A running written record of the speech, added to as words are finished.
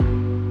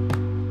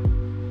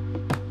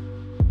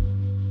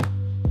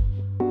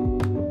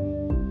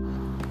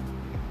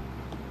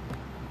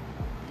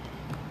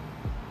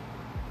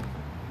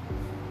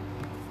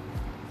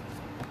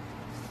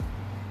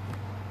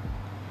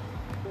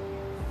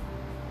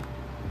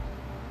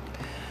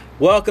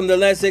Welcome to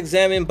Let's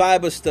Examine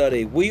Bible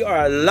Study. We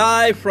are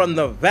live from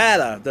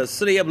Nevada, the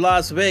city of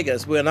Las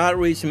Vegas. We're an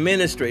outreach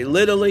ministry,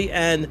 literally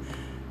and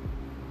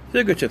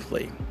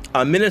figuratively.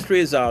 Our ministry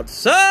is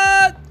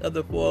outside of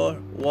the four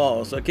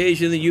walls.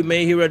 Occasionally you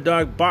may hear a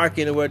dog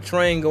barking or a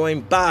train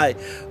going by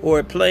or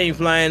a plane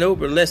flying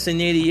over. Lesson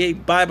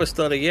 88 Bible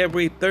Study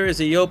every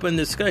Thursday. Open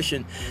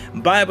discussion.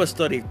 Bible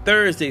Study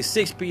Thursday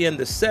 6 p.m.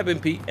 to 7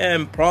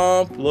 p.m.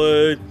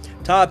 promptly.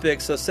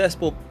 Topic: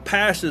 successful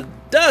pastor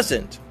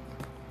doesn't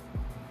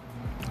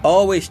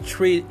always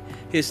treat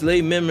his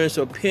lay members'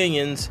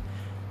 opinions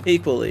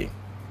equally.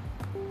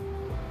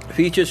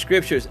 Featured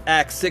scriptures,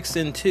 Acts 6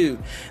 and 2.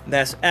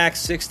 That's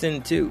Acts 6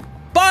 and 2.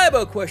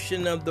 Bible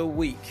question of the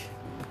week.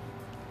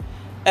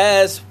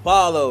 As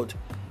followed.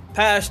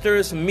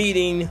 Pastors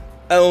meeting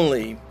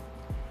only.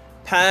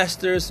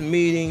 Pastors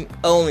meeting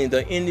only.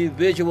 The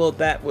individual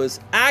that was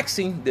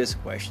asking this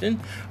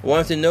question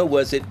wanted to know,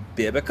 was it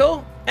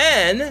biblical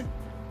and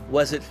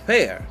was it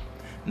fair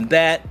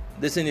that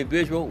this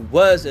individual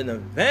was an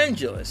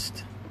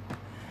evangelist,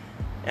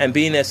 and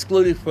being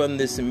excluded from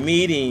this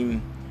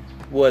meeting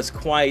was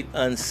quite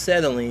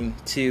unsettling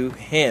to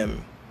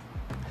him.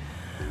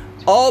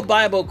 All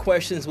Bible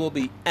questions will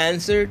be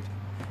answered.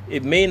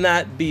 It may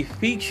not be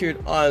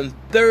featured on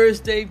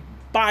Thursday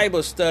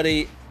Bible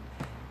Study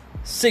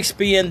 6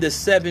 p.m. to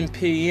 7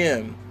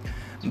 p.m.,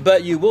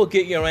 but you will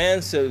get your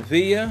answer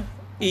via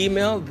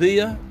email,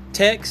 via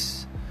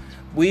text.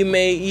 We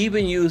may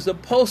even use the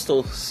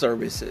postal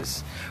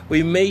services.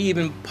 We may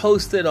even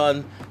post it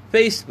on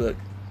Facebook.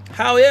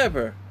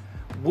 However,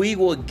 we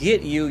will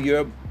get you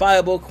your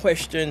Bible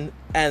question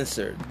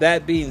answered.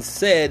 That being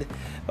said,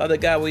 Father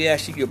God, we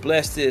ask you to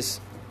bless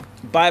this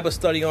Bible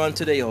study on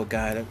today, oh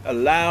God.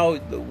 Allow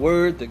the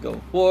word to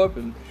go forth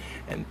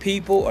and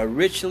people are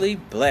richly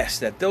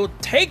blessed, that they'll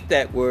take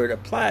that word,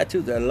 apply it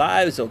to their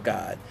lives, oh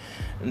God.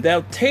 And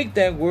they'll take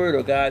that word,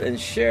 oh God, and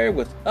share it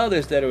with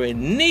others that are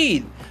in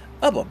need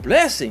of a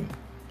blessing,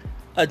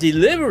 a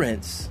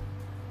deliverance,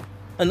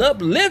 an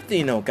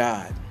uplifting, oh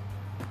God.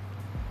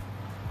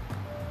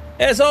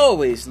 As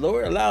always,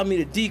 Lord, allow me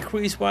to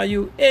decrease while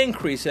you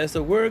increase as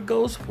the word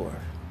goes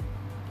forth.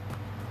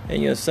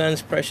 In your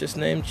Son's precious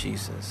name,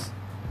 Jesus.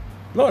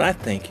 Lord, I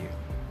thank you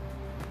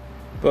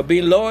for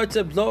being Lords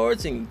of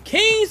Lords and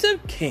Kings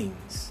of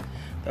Kings,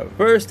 the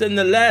first and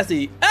the last,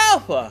 the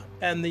Alpha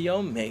and the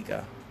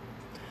Omega,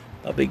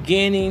 the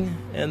beginning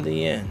and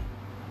the end.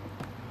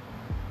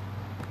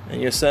 In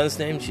your Son's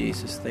name,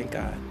 Jesus. Thank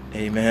God.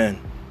 Amen.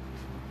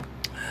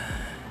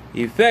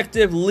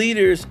 Effective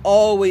leaders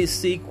always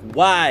seek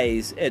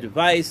wise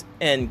advice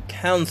and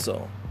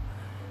counsel.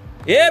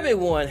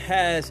 Everyone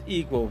has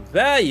equal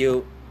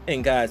value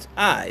in God's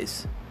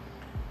eyes,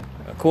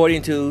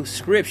 according to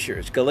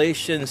scriptures,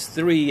 Galatians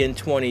 3 and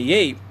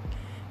 28,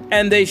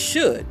 and they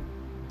should,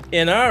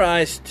 in our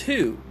eyes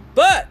too.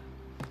 But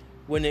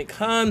when it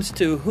comes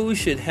to who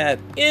should have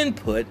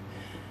input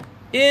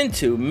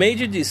into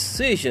major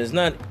decisions,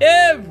 not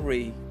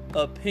every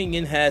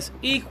opinion has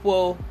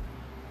equal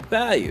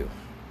value.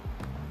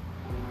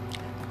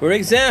 For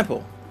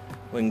example,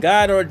 when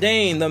God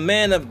ordained the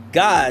man of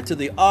God to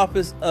the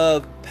office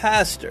of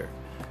pastor,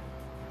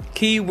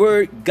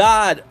 keyword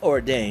God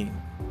ordained,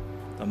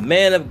 the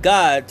man of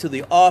God to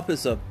the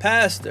office of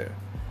pastor,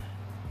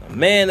 the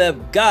man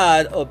of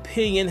God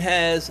opinion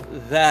has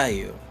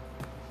value.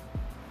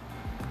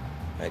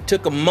 I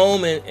took a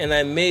moment and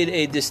I made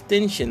a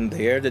distinction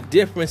there, the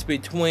difference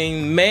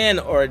between man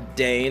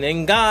ordained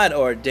and God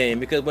ordained.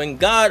 Because when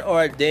God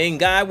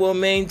ordained, God will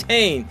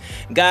maintain.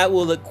 God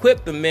will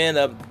equip the man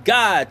of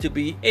God to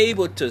be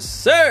able to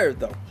serve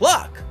the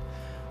flock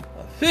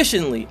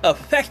efficiently,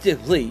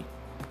 effectively,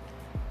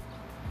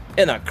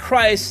 in a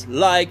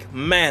Christ-like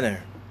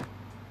manner.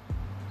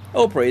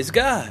 Oh, praise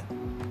God.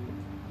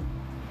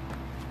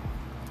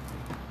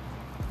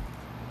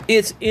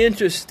 It's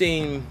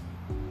interesting.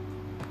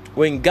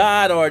 When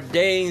God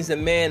ordains a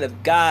man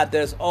of God,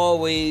 there's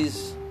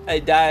always a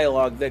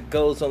dialogue that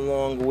goes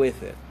along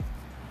with it.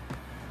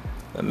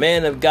 The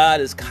man of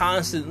God is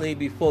constantly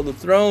before the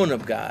throne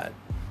of God,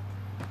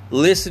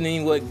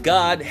 listening what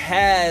God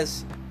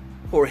has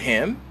for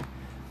him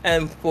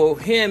and for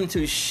him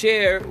to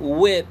share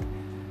with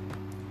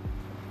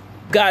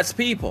God's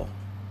people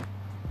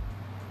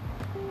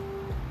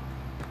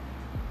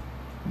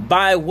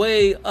by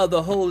way of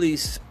the Holy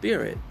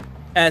Spirit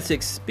as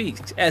it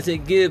speaks, as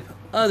it gives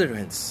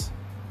utterance.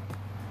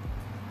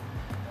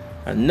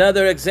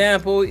 Another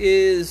example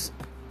is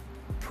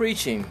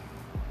preaching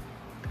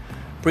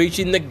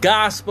the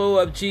gospel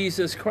of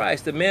Jesus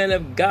Christ. The man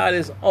of God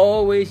is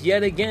always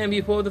yet again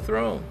before the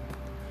throne.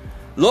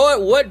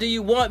 Lord, what do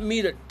you want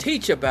me to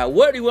teach about?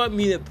 What do you want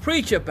me to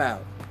preach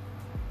about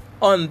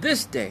on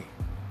this day?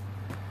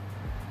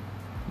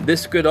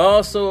 This could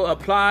also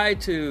apply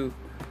to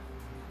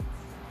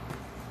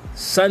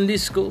Sunday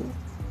school,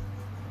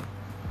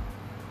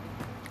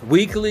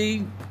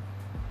 weekly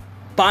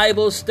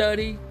Bible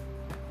study.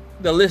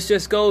 The list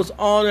just goes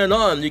on and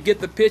on. You get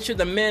the picture.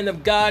 The man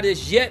of God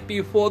is yet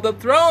before the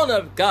throne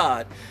of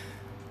God,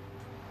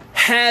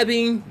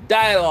 having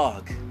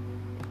dialogue.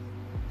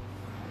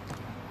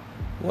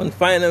 One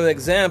final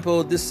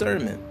example,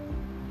 discernment.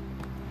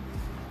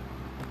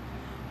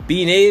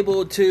 Being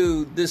able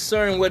to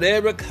discern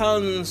whatever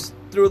comes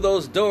through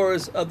those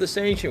doors of the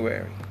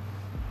sanctuary.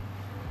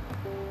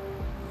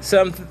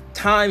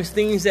 Sometimes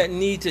things that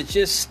need to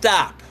just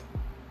stop,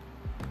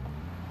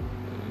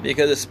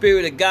 because the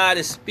Spirit of God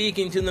is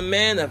speaking to the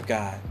man of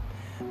God.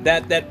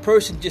 That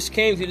person just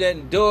came through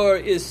that door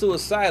is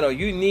suicidal.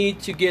 You need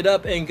to get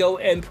up and go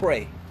and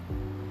pray.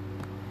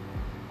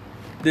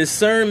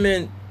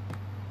 Discernment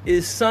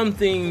is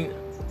something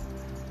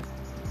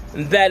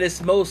that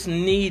is most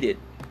needed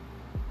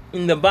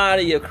in the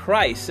body of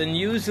Christ, and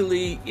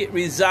usually it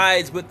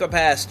resides with the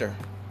pastor.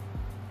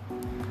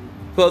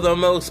 For the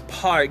most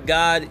part,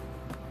 God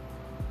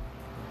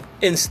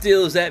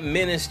instills that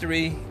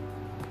ministry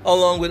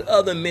along with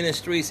other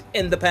ministries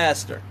in the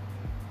pastor.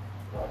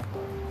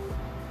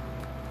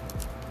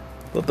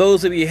 For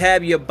those of you who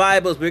have your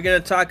Bibles, we're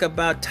going to talk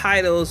about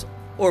titles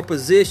or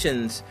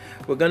positions.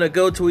 We're going to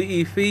go to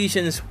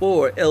Ephesians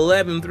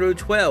 4:11 through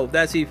 12.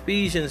 That's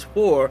Ephesians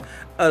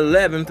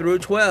 4:11 through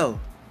 12.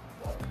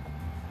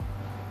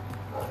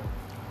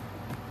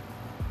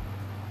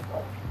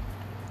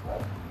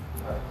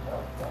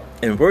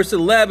 In verse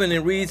 11, it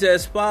reads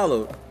as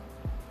follows.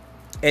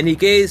 And he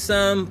gave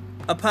some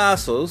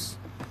apostles,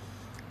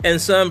 and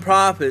some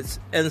prophets,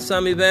 and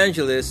some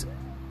evangelists,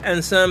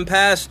 and some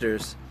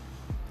pastors,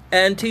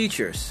 and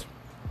teachers.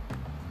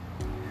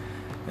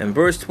 And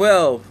verse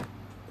 12,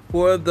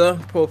 for the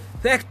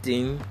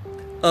perfecting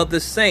of the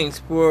saints,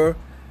 for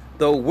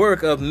the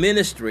work of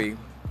ministry,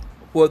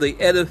 for the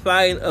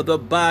edifying of the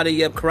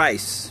body of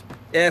Christ.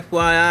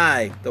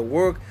 FYI, the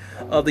work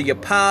of the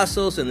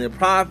apostles and the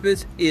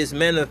prophets is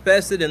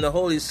manifested in the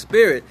Holy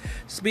Spirit,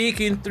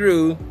 speaking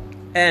through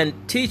and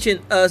teaching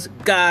us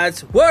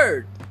God's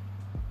word.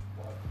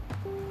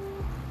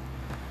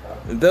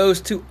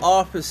 Those two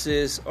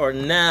offices are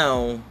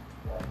now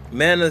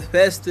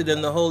manifested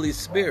in the Holy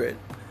Spirit.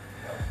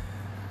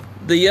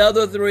 The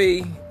other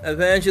three,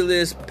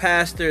 evangelists,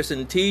 pastors,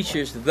 and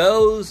teachers,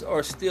 those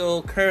are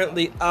still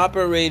currently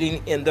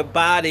operating in the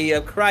body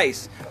of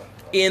Christ,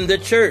 in the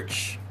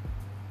church.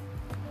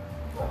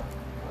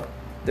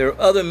 There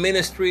are other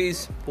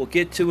ministries we'll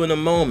get to in a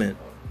moment.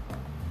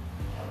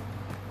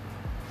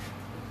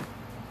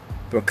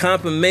 For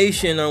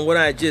confirmation on what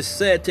I just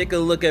said, take a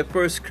look at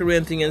 1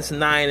 Corinthians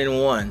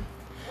 9:1.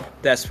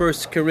 That's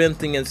 1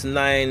 Corinthians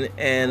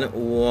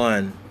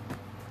 9:1.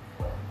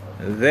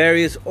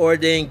 Various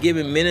ordained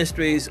given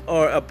ministries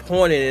are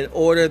appointed in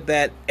order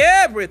that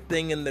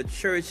everything in the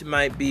church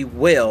might be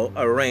well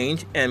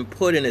arranged and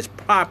put in its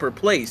proper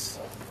place,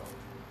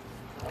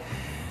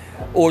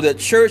 or the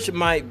church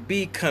might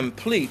be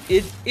complete.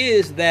 It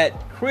is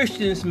that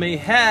Christians may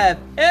have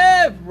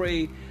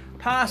every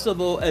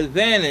possible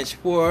advantage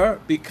for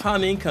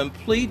becoming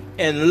complete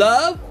in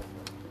love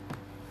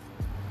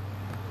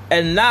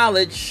and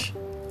knowledge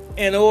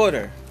and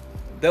order.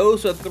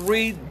 Those are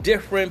three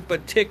different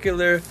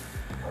particular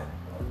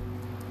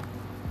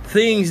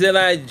things that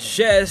I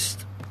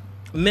just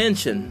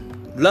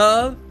mentioned.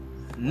 Love,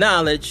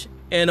 knowledge,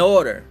 and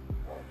order.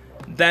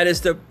 That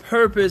is the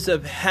purpose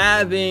of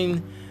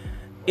having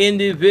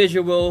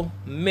individual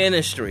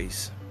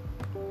ministries.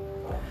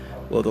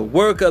 Well, the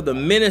work of the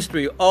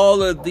ministry,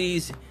 all of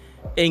these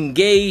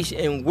engaged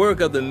in work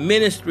of the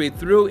ministry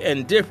through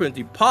and different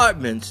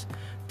departments,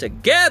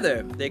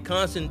 together they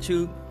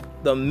constitute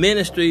the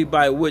ministry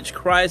by which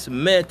Christ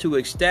meant to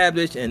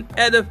establish and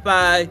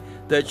edify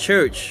the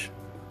church.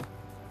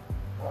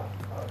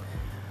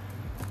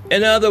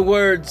 In other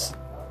words,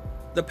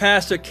 the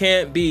pastor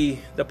can't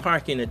be the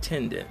parking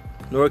attendant,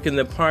 nor can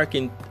the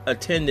parking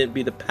attendant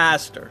be the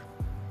pastor.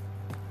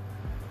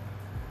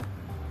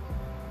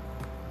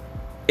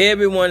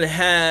 Everyone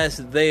has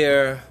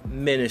their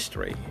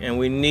ministry, and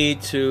we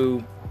need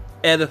to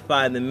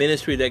edify the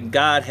ministry that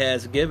God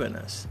has given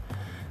us.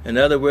 In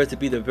other words, to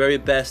be the very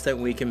best that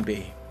we can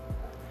be.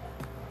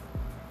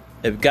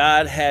 If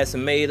God has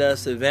made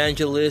us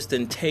evangelists,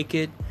 then take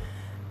it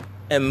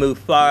and move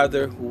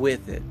farther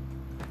with it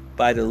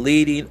by the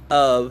leading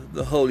of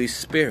the Holy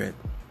Spirit.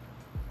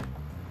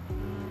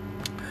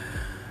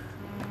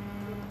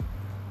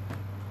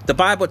 The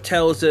Bible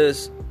tells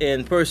us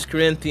in 1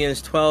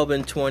 Corinthians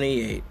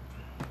 12:28,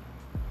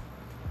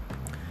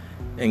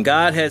 and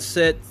God had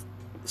set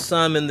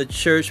some in the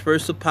church,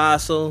 first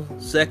apostles,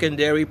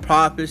 secondary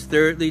prophets,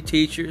 thirdly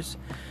teachers,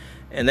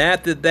 and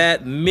after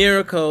that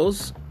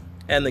miracles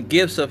and the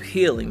gifts of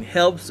healing,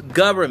 helps,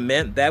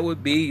 government, that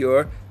would be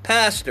your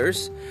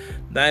pastors,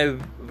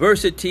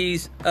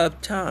 diversities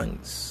of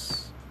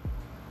tongues.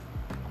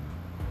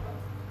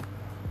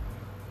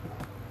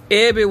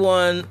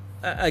 Everyone,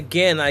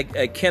 again, I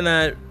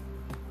cannot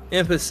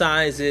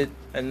emphasize it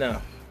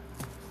enough.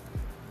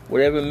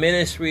 Whatever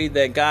ministry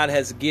that God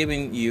has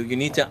given you, you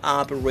need to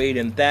operate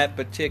in that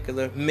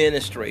particular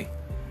ministry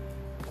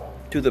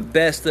to the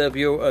best of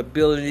your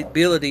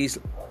abilities.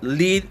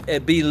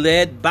 Be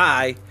led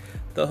by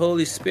the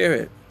Holy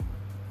Spirit.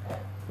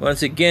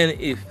 Once again,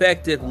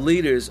 effective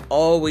leaders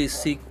always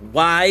seek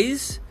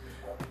wise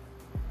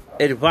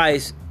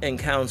advice and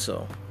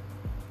counsel.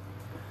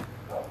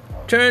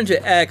 Turn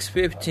to Acts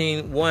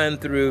 15, 1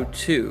 through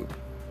 2.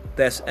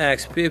 That's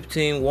Acts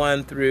 15,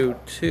 1 through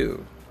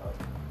 2.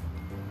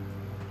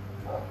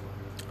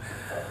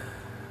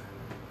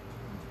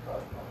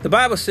 The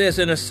Bible says,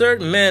 "And a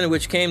certain man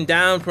which came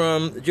down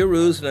from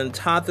Jerusalem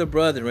taught the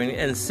brethren,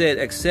 and said,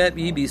 Except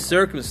ye be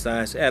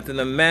circumcised after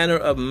the manner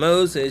of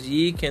Moses,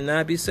 ye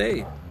cannot be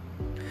saved."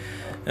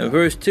 In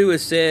verse 2 it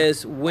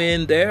says,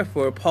 "When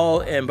therefore Paul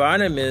and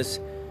Barnabas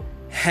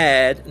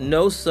had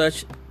no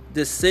such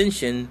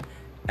dissension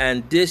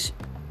and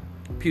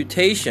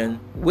disputation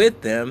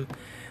with them,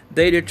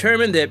 they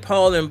determined that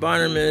Paul and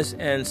Barnabas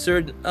and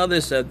certain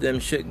others of them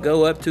should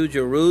go up to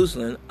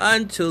Jerusalem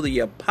unto the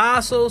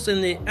apostles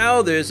and the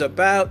elders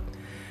about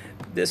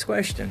this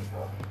question."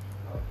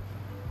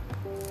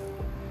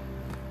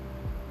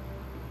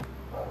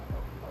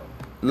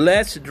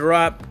 Let's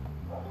drop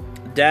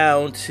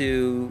down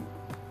to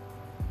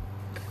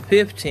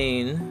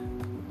 15,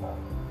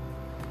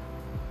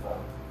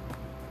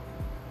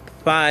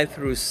 5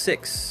 through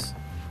 6.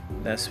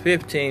 That's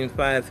 15,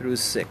 5 through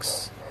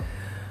 6.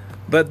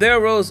 "But there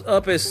rose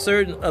up a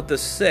certain of the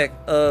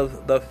sect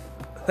of the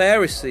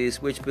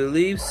Pharisees which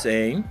believed,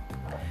 saying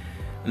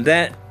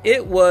that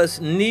it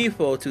was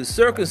needful to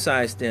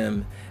circumcise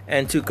them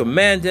and to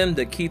command them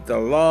to keep the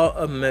law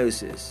of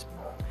Moses."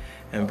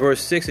 And verse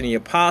 6, "And the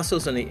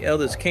apostles and the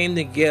elders came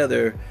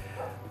together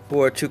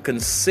for to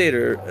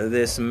consider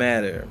this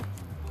matter."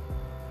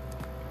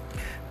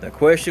 The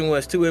question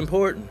was too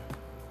important.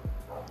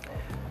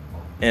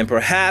 And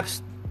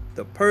perhaps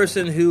the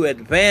person who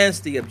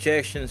advanced the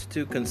objections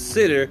to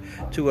consider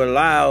to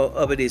allow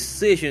of a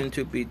decision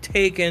to be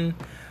taken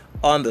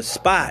on the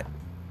spot,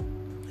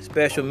 a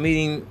special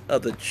meeting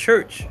of the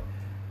church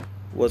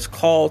was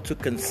called to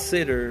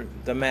consider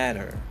the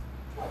matter.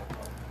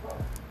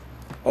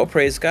 Oh,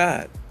 praise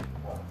God.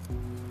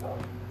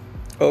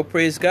 Oh,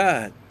 praise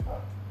God.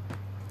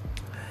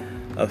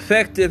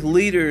 Effective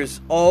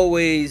leaders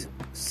always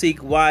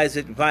seek wise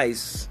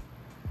advice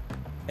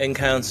and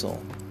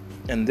counsel.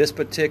 In this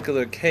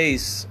particular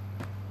case,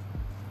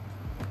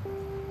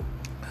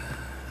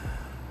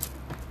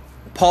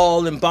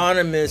 Paul and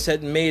Barnabas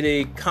had made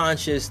a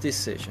conscious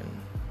decision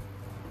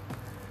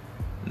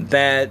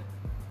that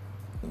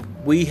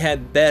we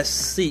had best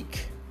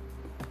seek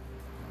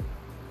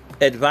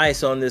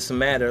advice on this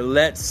matter.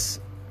 Let's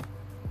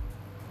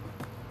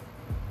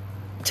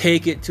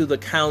take it to the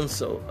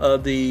council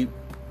of the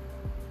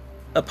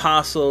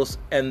apostles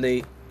and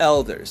the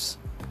elders,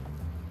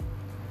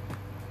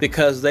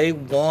 because they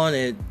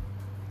wanted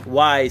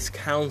wise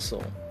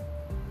counsel.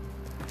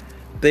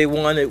 They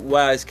wanted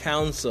wise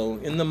counsel.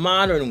 In the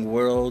modern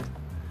world,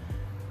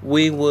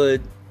 we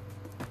would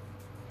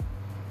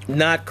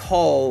not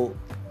call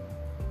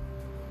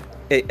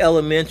an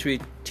elementary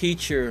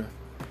teacher,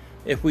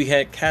 if we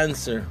had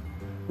cancer,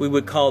 we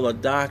would call a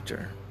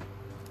doctor.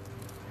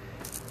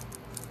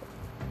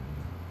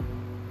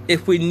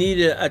 If we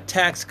needed a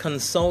tax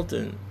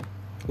consultant,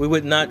 we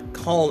would not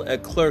call a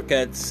clerk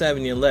at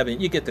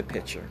 7-Eleven. You get the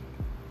picture.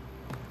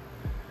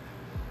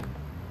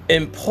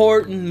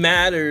 Important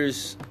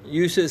matters,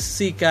 you should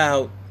seek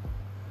out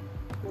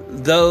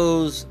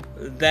those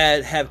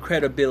that have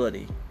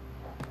credibility,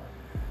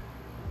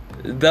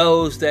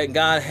 those that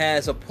God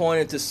has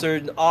appointed to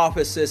certain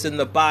offices in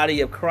the body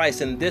of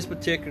Christ. In this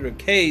particular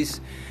case,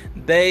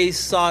 they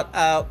sought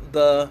out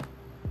the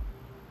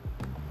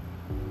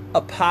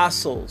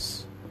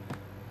apostles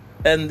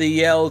and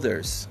the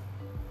elders,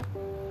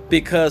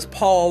 because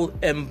Paul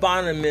and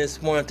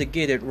Barnabas wanted to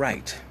get it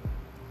right.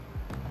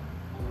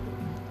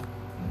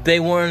 They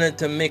wanted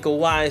to make a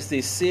wise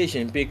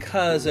decision,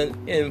 because an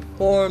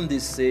informed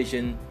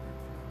decision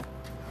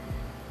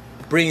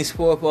brings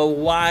forth a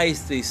wise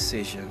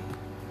decision.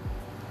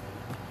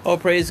 Oh,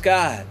 praise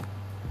God.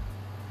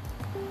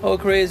 Oh,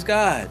 praise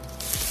God.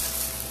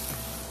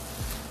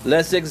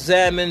 Let's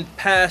examine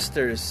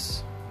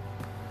pastors.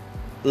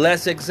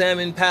 Let's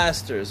examine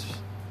pastors.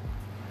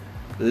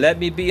 Let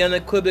me be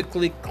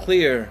unequivocally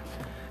clear.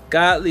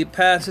 Godly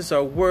pastors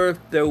are worth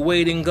their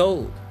weight in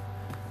gold.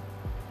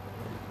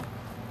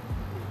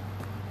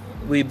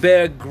 We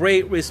bear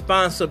great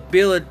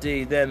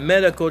responsibility than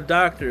medical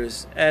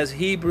doctors, as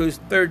Hebrews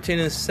 13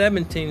 and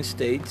 17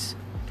 states.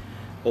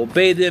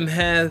 Obey them,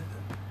 have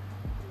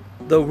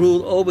the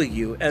rule over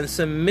you, and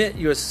submit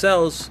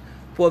yourselves,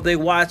 for they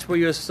watch for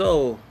your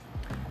soul,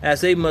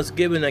 as they must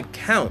give an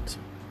account,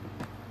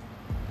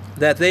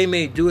 that they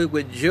may do it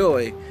with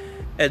joy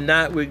and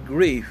not with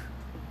grief,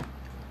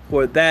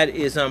 for that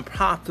is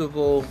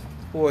unprofitable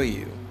for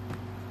you.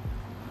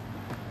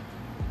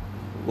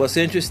 What's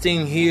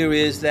interesting here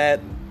is that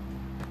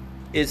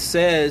it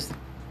says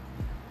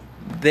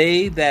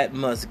they that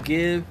must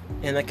give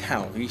an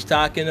account. He's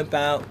talking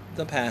about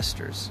the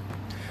pastors.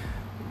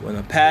 When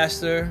a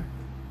pastor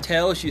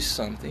tells you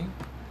something,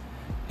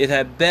 it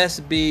had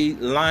best be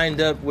lined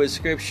up with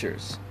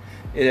scriptures.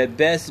 It had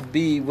best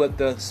be what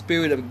the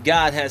Spirit of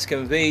God has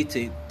conveyed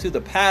to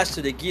the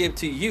pastor to give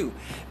to you.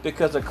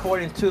 Because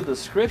according to the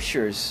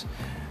scriptures,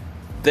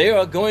 they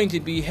are going to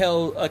be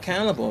held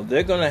accountable.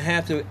 They're going to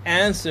have to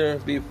answer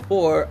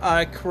before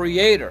our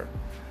Creator.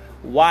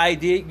 Why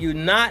did you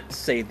not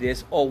say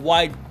this? Or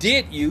why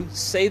did you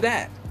say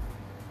that?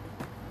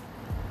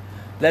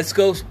 Let's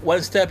go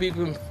one step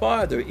even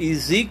farther.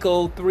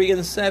 Ezekiel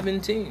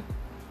 3:17.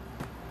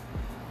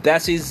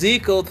 That's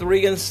Ezekiel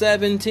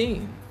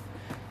 3:17.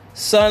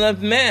 Son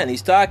of man,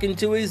 he's talking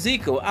to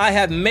Ezekiel. I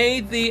have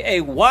made thee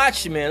a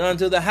watchman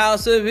unto the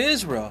house of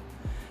Israel.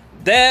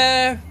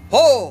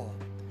 Therefore,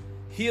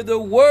 hear the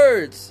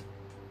words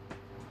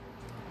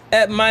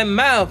at my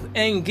mouth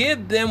and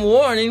give them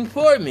warning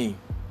for me.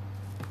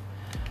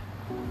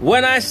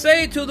 When I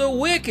say to the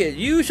wicked,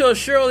 you shall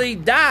surely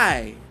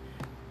die,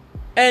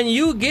 and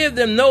you give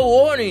them no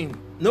warning,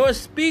 nor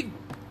speak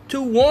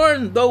to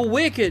warn the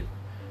wicked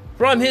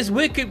from his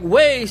wicked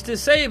ways to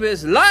save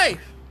his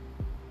life,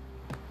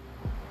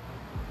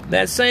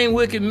 that same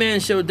wicked man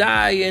shall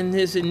die in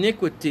his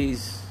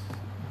iniquities,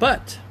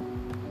 but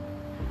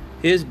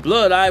his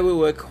blood I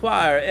will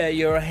require at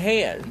your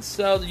hands.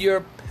 So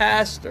your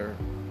pastor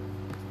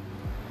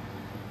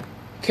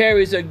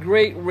carries a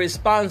great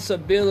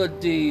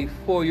responsibility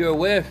for your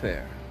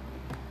welfare.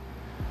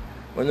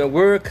 When the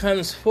word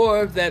comes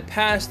forth, that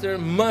pastor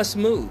must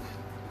move.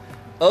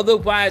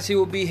 Otherwise, he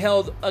will be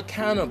held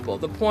accountable.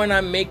 The point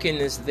I'm making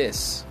is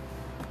this.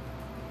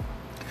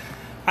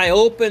 I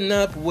open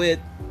up with,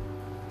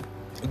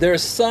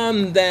 there's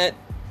some that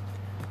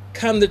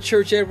come to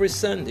church every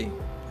Sunday,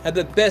 have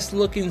the best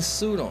looking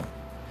suit on,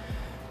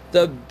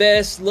 the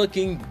best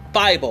looking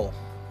Bible,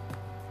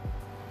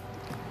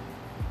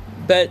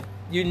 but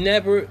you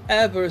never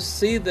ever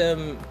see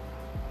them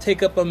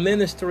take up a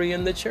ministry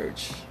in the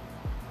church.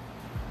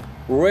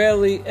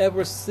 Rarely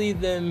ever see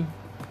them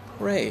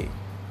pray.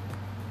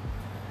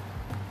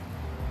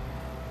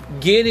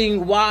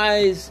 Getting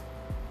wise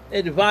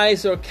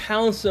advice or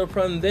counsel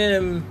from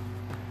them,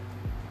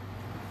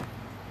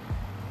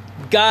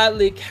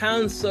 godly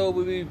counsel,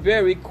 would be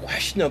very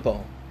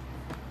questionable.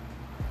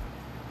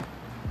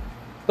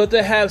 But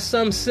to have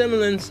some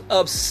semblance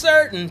of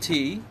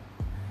certainty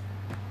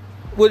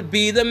would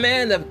be the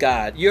man of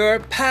God, your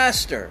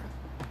pastor,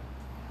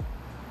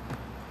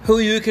 who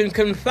you can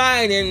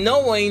confide in,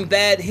 knowing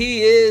that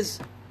he is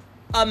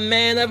a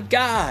man of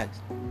God.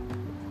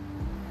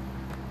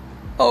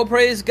 Oh,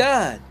 praise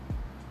God.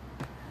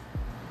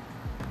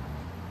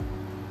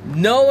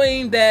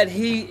 Knowing that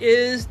he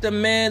is the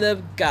man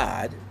of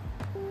God,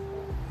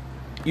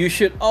 you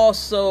should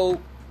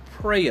also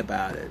pray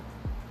about it.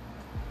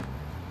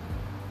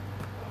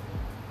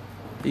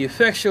 The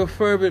effectual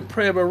fervent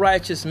prayer of a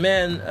righteous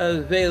man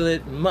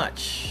availeth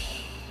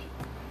much.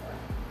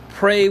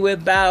 Pray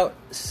without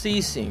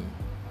ceasing.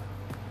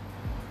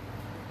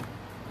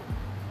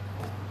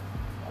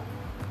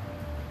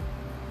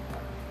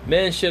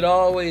 Men should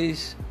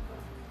always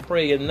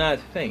pray and not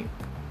faint.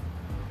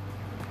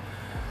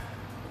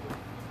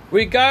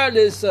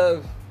 Regardless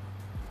of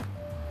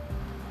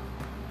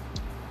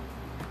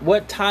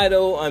what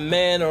title a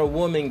man or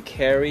woman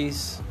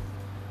carries,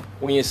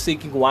 when you're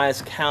seeking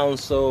wise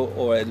counsel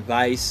or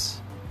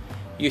advice,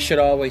 you should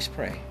always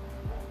pray.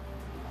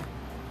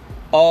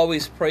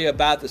 Always pray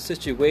about the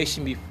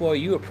situation before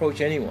you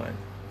approach anyone.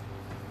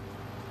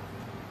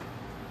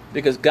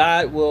 Because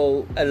God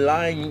will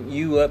align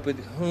you up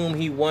with whom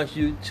He wants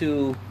you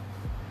to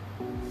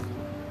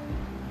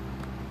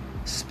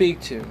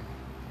speak to,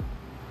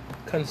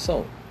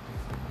 consult,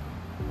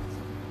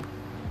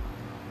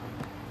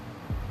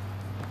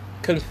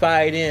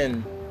 confide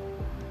in,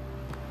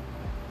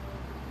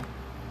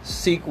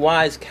 seek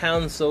wise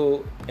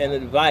counsel and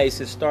advice.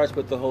 It starts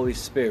with the Holy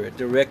Spirit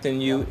directing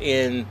you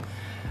in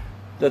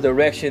the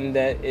direction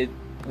that it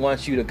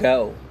wants you to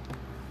go.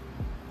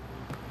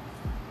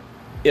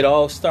 It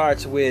all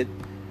starts with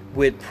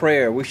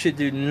prayer. We should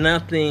do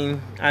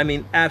nothing,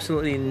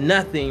 absolutely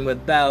nothing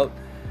without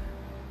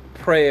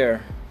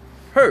prayer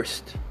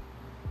first.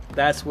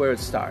 That's where it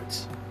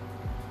starts.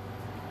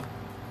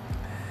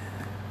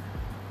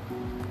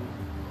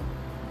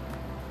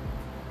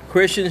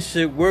 Christians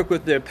should work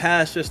with their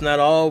pastors, not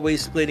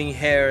always splitting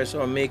hairs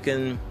or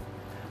making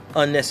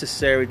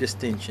unnecessary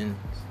distinctions.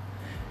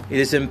 It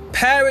is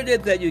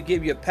imperative that you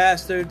give your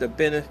pastor the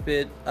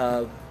benefit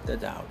of the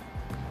doubt.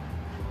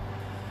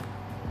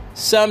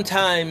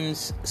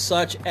 Sometimes,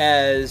 such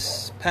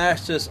as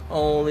pastors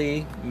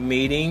only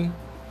meeting,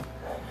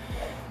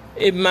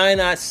 it might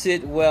not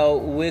sit well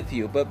with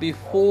you. But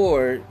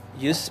before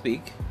you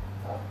speak,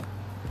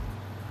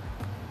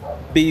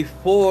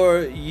 before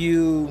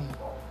you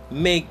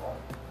make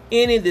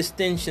any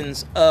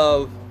distinctions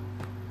of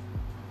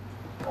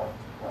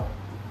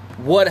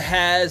what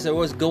has or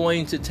what's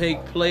going to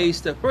take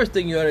place, the first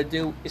thing you ought to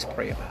do is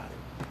pray about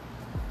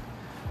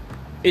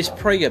it. Is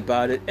pray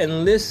about it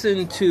and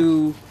listen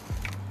to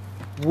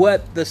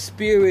what the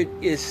Spirit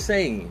is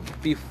saying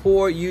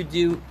before you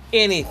do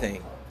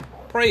anything.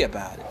 Pray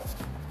about it.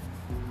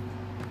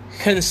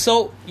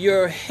 Consult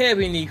your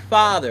Heavenly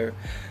Father.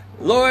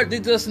 Lord,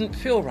 this doesn't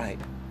feel right.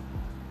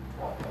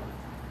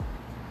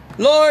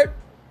 Lord,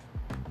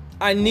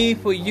 I need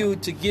for you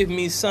to give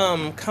me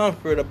some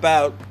comfort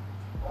about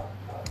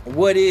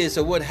what is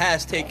or what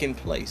has taken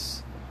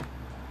place.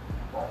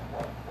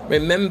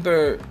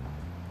 Remember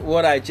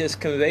what I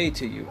just conveyed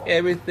to you.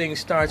 Everything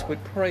starts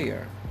with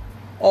prayer.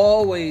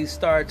 Always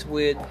starts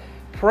with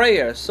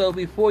prayer. So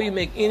before you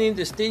make any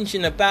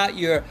distinction about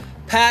your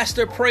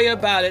pastor, pray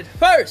about it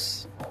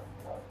first.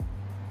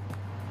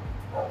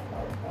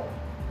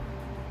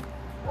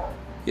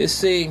 You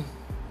see,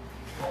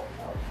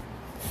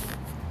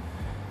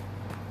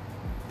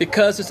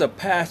 because it's a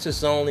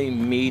pastors only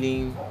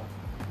meeting,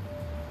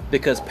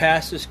 because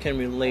pastors can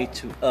relate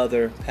to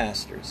other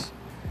pastors,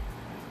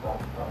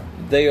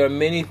 there are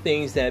many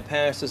things that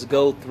pastors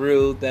go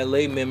through that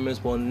lay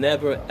members will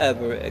never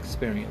ever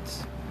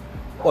experience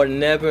or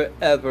never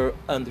ever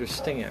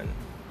understand.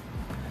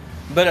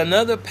 But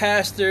another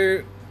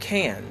pastor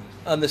can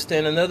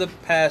understand another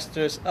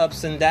pastor's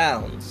ups and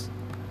downs,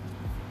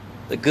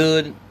 the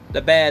good,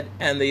 the bad,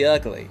 and the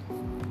ugly,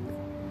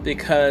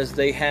 because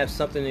they have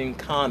something in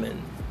common.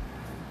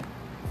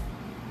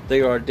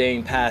 They are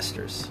ordained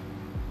pastors.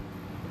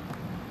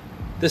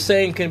 The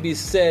same can be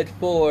said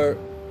for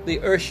the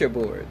Usher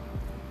Board.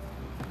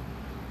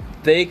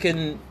 They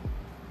can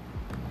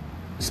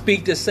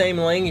speak the same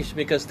language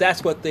because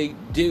that's what they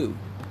do.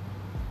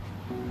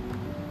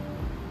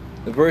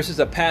 Versus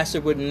a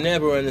pastor would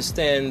never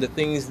understand the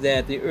things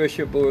that the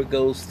Usher Board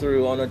goes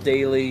through on a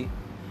daily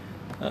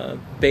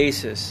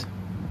basis,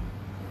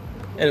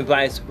 and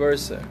vice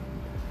versa.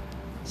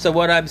 So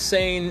what I'm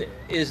saying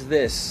is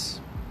this.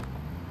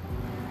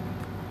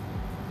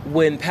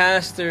 When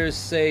pastors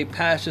say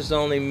pastors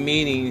only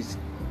meetings,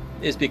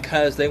 it's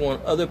because they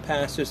want other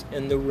pastors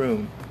in the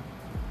room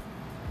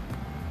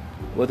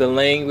where the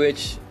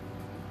language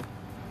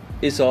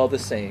is all the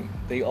same.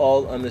 They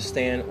all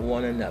understand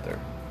one another.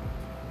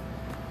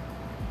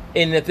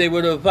 And if they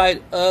were to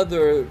invite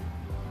other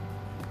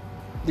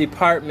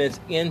departments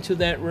into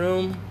that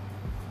room,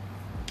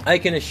 I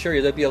can assure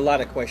you there'll be a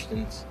lot of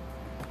questions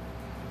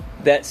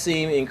that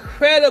seem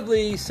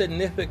incredibly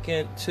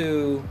significant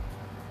to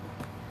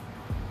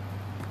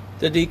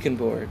the deacon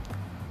board,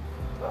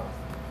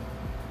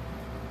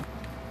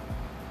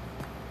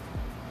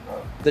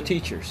 the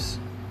teachers.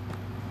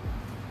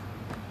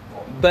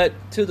 But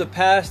to the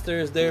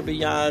pastors, they're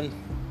beyond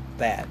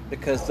that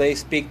because they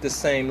speak the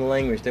same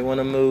language. They want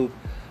to move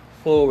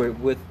forward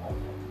with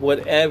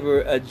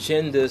whatever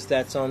agendas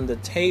that's on the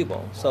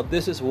table. So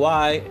this is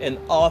why, and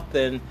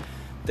often,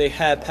 they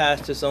have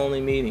pastors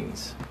only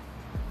meetings,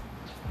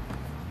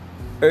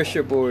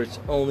 Usher boards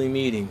only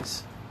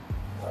meetings,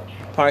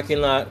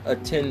 parking lot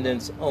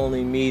attendants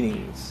only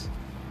meetings,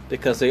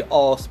 because they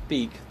all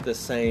speak the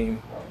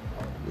same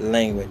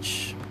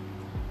language.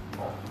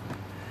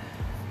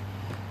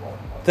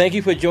 Thank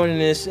you for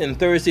joining us in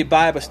Thursday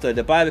Bible Study.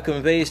 The Bible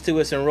conveys to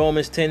us in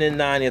Romans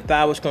 10:9, if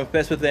thou wilt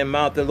confess with their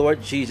mouth the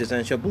Lord Jesus,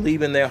 and shall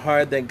believe in their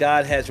heart that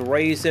God has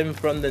raised him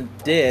from the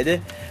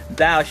dead,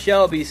 thou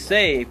shalt be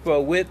saved.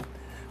 For with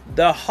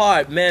the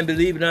heart man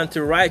believeth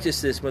unto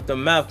righteousness, with the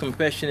mouth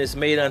confession is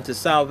made unto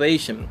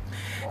salvation.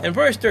 And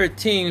verse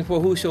 13,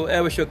 for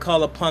whosoever shall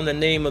call upon the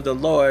name of the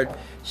Lord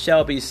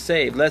shall be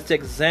saved. Let's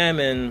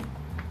examine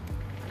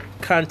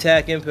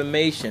contact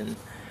information.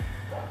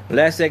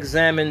 Let's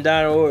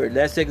examine.org.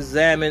 Let's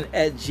examine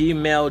at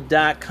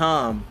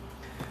gmail.com.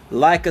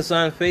 Like us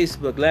on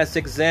Facebook. Let's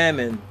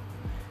examine.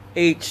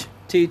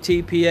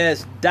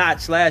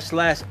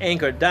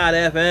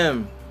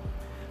 https://anchor.fm.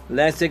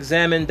 Let's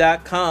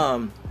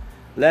examine.com.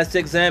 Let's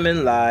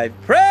examine live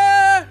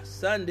prayer.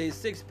 Sunday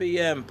 6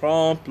 p.m.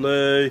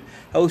 promptly.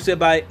 Hosted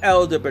by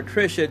Elder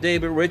Patricia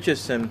David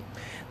Richardson.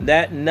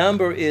 That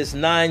number is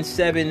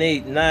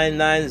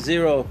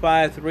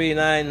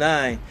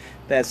 978-990-5399.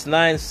 That's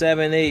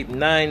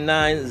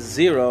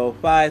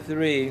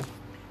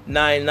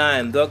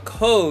 978-990-5399. The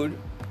code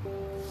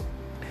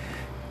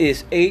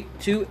is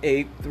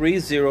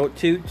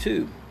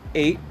 828-3022.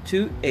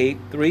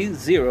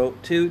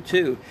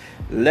 828-3022.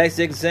 Let's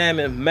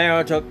examine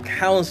marital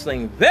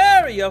counseling.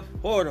 Very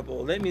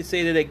affordable. Let me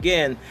say that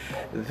again.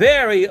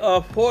 Very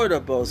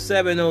affordable.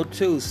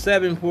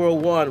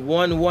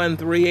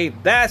 702-741-1138.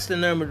 That's the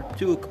number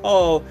to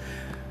call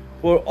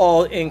for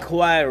all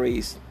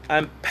inquiries.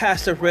 I'm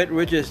Pastor Fred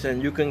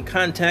Richardson. You can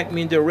contact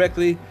me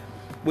directly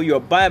with your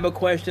Bible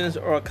questions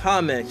or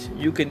comments.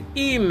 You can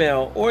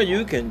email or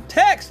you can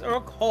text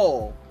or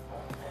call.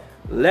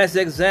 Let's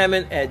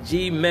examine at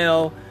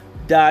gmail.com.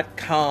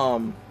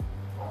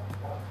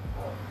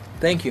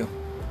 Thank you.